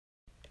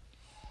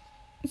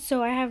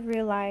So I have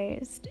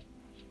realized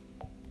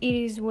it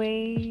is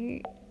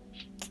way...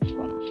 Hold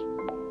on.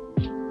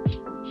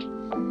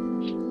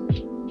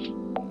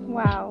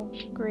 Wow,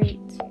 great.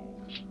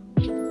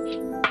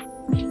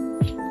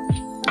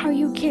 Are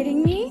you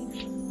kidding me?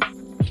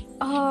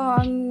 Oh,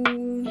 I'm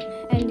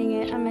ending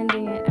it. Oh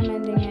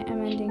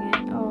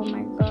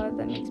my god,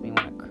 that makes me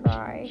want to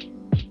cry.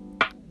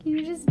 Can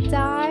you just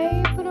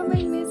die? Put on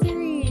my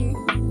misery.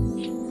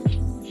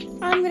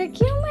 I'm gonna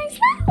kill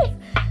myself.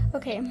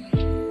 Okay.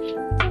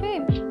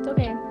 It's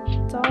okay.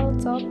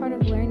 It's all part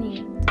of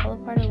learning. It's all a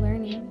part of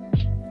learning.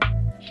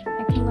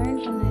 I can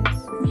learn from this.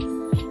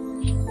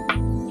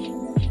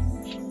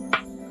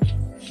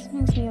 This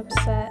makes me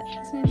upset.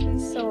 This makes me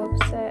so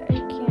upset. I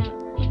can't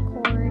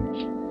record.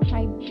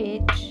 I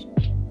bitch.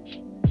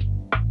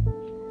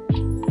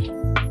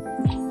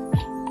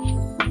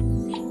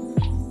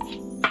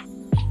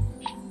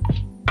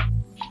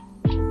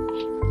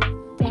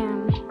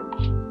 Damn.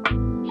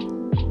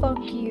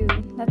 Fuck you.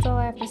 That's all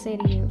I have to say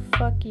to you.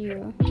 Fuck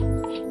you.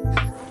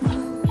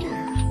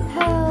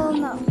 Hell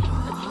no.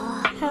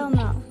 Hell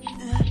no.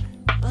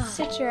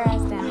 Sit your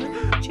ass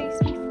down.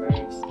 Chase me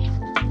first.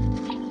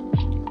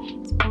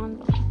 It's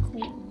bonbon.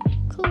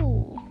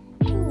 Cool.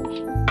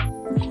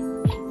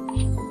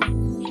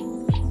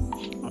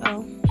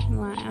 Oh,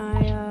 my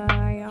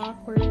eye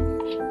awkward.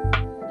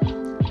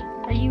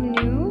 Are you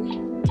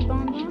new to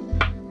bonbon?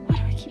 Why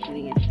do I keep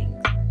running into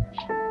things?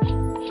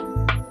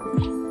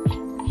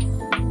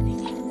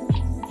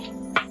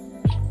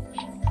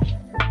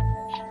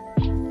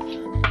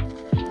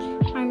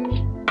 I'm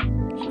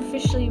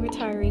officially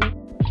retiring.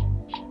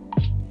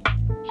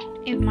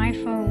 If my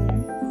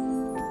phone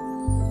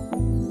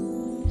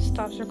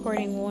stops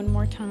recording one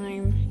more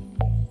time,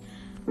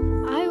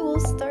 I will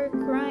start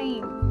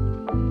crying.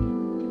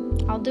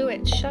 I'll do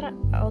it. Shut up.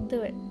 I'll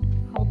do it.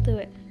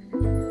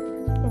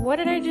 What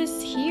did I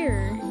just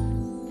hear?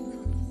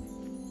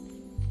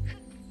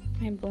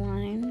 Am I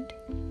blind?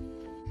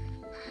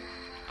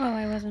 Oh,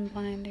 I wasn't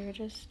blind. They were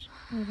just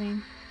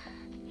moving.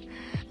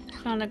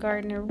 Found a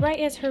gardener right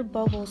as her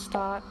bubble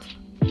stopped.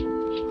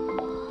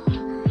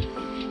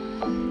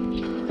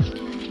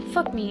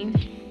 Fuck me.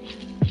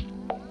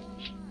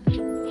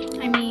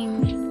 I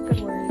mean, good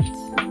words.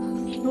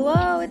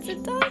 Whoa, it's a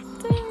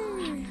doctor!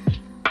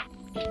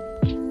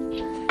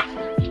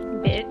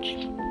 Bitch.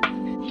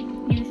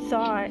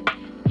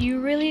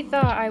 You really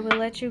thought I would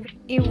let you...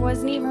 It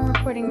wasn't even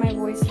recording my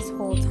voice this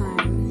whole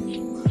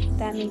time.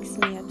 That makes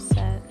me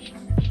upset.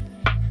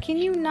 Can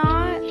you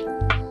not?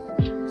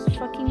 Just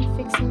fucking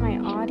fixing my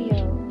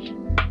audio.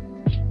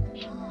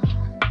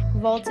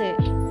 Vault it.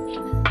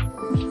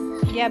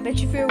 Yeah, I bet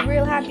you feel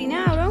real happy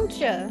now, don't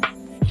ya?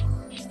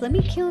 Just let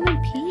me kill him in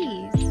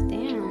peace.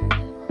 Damn.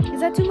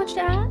 Is that too much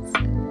to ask?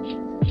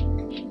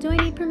 Do I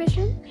need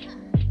permission?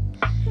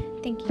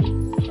 Thank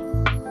you.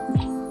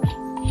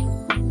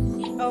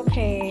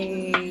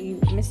 Okay,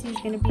 Missy's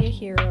gonna be a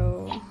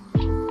hero.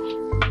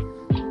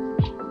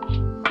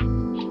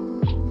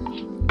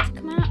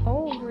 Come on.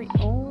 Oh,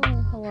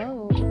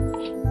 hello.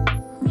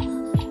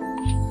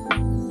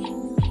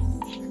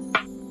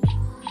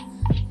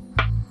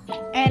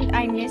 And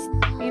I missed,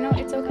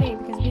 it's okay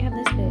because we have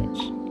this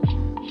bitch.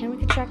 And we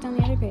can track down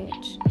the other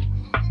bitch.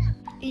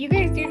 You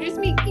guys, you're just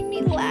making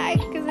me lag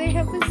because I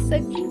have a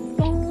sucky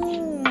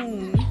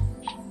phone.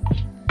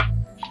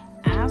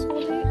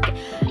 Asshole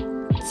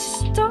dude.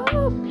 Stop!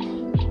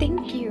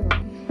 Thank you.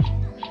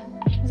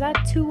 Is that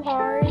too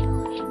hard?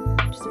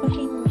 Just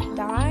fucking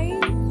die?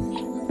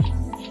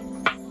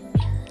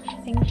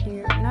 Thank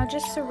you. Now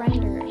just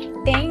surrender.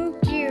 Thank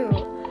you.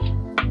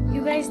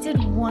 You guys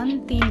did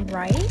one thing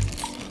right?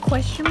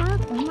 Question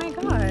mark? Oh my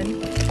god.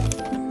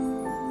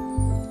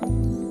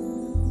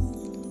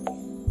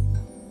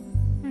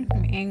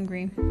 I'm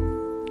angry.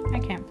 I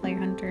can't play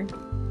Hunter.